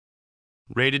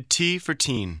Rated T for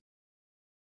teen.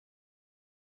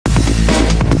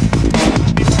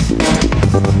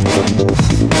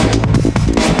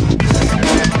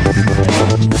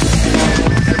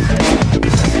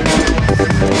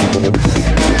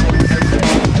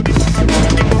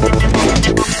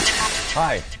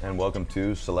 Hi, and welcome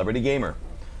to Celebrity Gamer.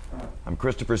 I'm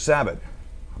Christopher Sabat.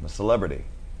 I'm a celebrity,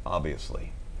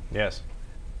 obviously. Yes.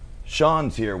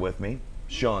 Sean's here with me,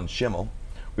 Sean Schimmel.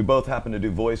 We both happen to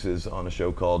do voices on a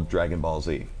show called Dragon Ball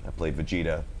Z. I played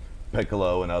Vegeta,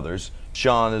 Piccolo, and others.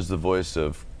 Sean is the voice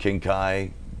of King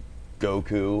Kai,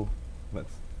 Goku,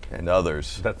 and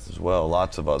others as well,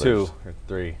 lots of others. 2 or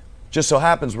 3. Just so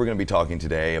happens we're going to be talking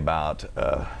today about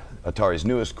Atari's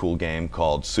newest cool game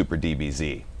called Super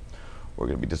DBZ. We're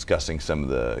going to be discussing some of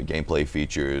the gameplay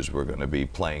features. We're going to be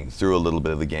playing through a little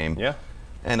bit of the game. Yeah.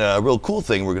 And a real cool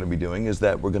thing we're going to be doing is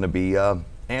that we're going to be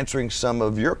answering some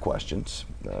of your questions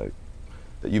that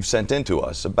you've sent in to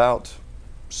us about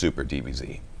Super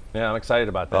DBZ. Yeah, I'm excited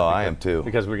about that. Oh, I am too.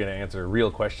 Because we're going to answer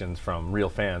real questions from real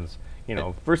fans, you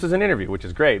know, versus an interview, which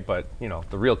is great, but, you know,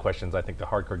 the real questions, I think the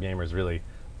hardcore gamers really,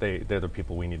 they're the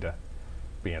people we need to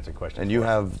be answering questions. And you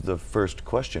have the first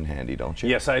question handy, don't you?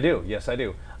 Yes, I do. Yes, I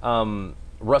do.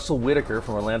 Russell Whitaker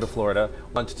from Orlando, Florida,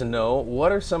 wants to know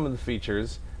what are some of the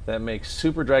features that make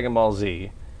Super Dragon Ball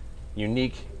Z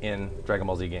unique in Dragon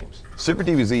Ball Z games? Super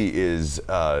DBZ is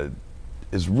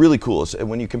really cool. So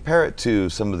when you compare it to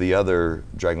some of the other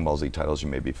Dragon Ball Z titles you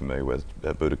may be familiar with,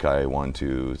 Budokai 1,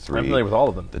 2, 3. I'm familiar with all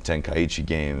of them. The Tenkaichi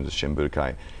games, the Shin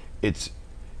Budokai.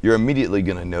 You're immediately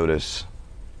going to notice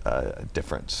a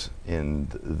difference in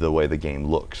the way the game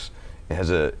looks. It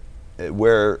has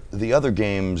where the other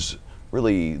games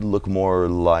really look more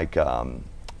like the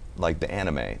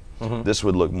anime. Mm-hmm. This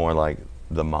would look more like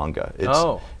the manga.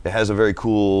 It has a very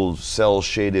cool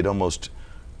cel-shaded, almost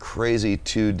crazy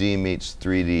 2D meets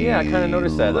 3D. Yeah, I kind of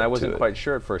noticed that, and I wasn't quite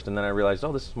sure at first, and then I realized,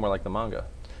 oh, this is more like the manga.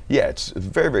 Yeah, it's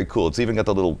very, very cool. It's even got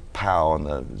the little pow and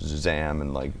the zam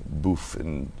and like boof,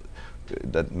 and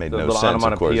that made no sense,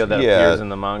 of course. The that appears in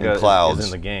the manga clouds, is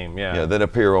in the game, yeah. Yeah, that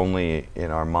appear only in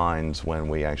our minds when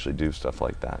we actually do stuff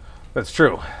like that. That's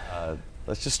true.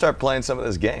 Let's just start playing some of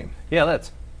this game. Yeah,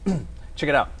 let's. Check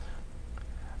it out.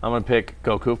 I'm going to pick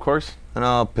Goku, of course. And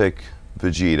I'll pick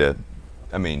Vegeta.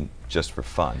 I mean, just for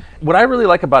fun. What I really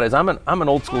like about it is I'm an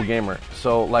old school gamer.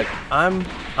 So like I'm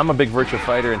a big Virtua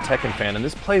Fighter and Tekken fan, and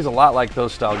this plays a lot like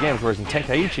those style games. Whereas in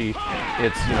Tenkaichi,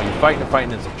 it's, you know, you're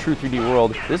fighting, it's a true 3D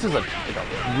world. This is a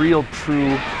real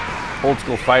true old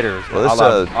school fighter, well,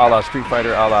 a la Street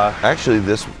Fighter, a la. Actually,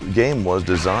 this game was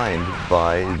designed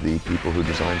by the people who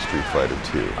designed Street Fighter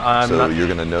 2. So you're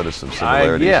going to notice some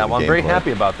similarities. Yeah, well, I'm very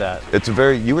happy about that. It's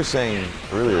you were saying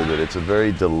earlier that it's a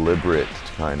very deliberate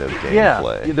kind of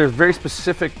gameplay. Yeah, there's very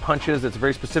specific punches, it's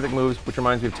very specific moves, which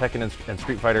reminds me of Tekken and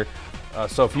Street Fighter.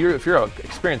 So if you're an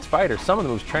experienced fighter, some of the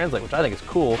moves translate, which I think is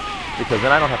cool, because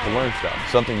then I don't have to learn stuff.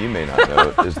 Something you may not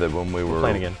know is that when we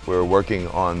were working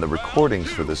on the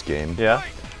recordings for this game, yeah,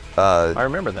 I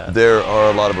remember that. There are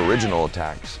a lot of original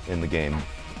attacks in the game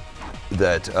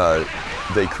that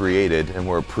they created and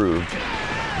were approved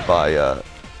by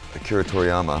Akira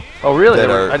Toriyama. Oh, really?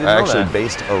 That I didn't know actually that.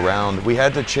 Based around. We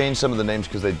had to change some of the names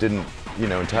because they didn't,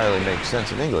 entirely make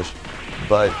sense in English,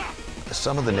 but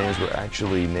some of the names were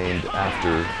actually named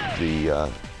after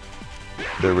the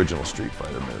original Street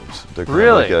Fighter moves. They're kind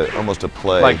of like almost a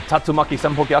play. Like Tatsumaki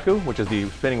Senpokyaku, which is the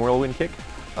spinning whirlwind kick.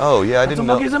 Oh yeah, I didn't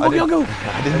know. I didn't know what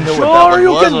that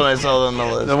was when I saw it on the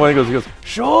list. Then when he goes,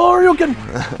 Shoryuken,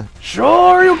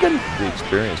 Shoryuken. The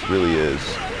experience really is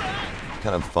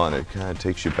kind of fun. It kind of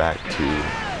takes you back to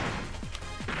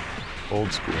old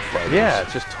school fighters. Yeah,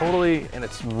 it's just totally, and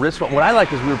it's wrist. What I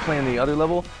like is we were playing the other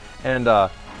level, and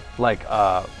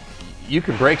you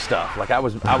could break stuff. Like I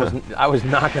was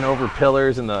knocking over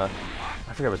pillars and I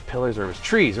forget if it was pillars or it was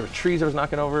trees. There were trees I was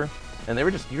knocking over, and you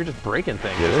were just breaking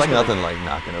things. Yeah, there's nothing like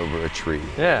knocking over a tree.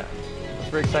 Yeah, it's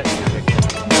very exciting.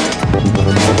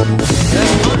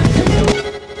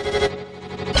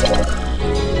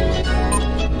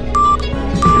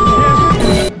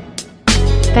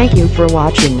 Thank you for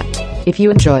watching. If you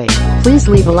enjoyed, please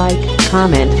leave a like,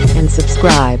 comment, and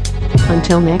subscribe.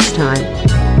 Until next time.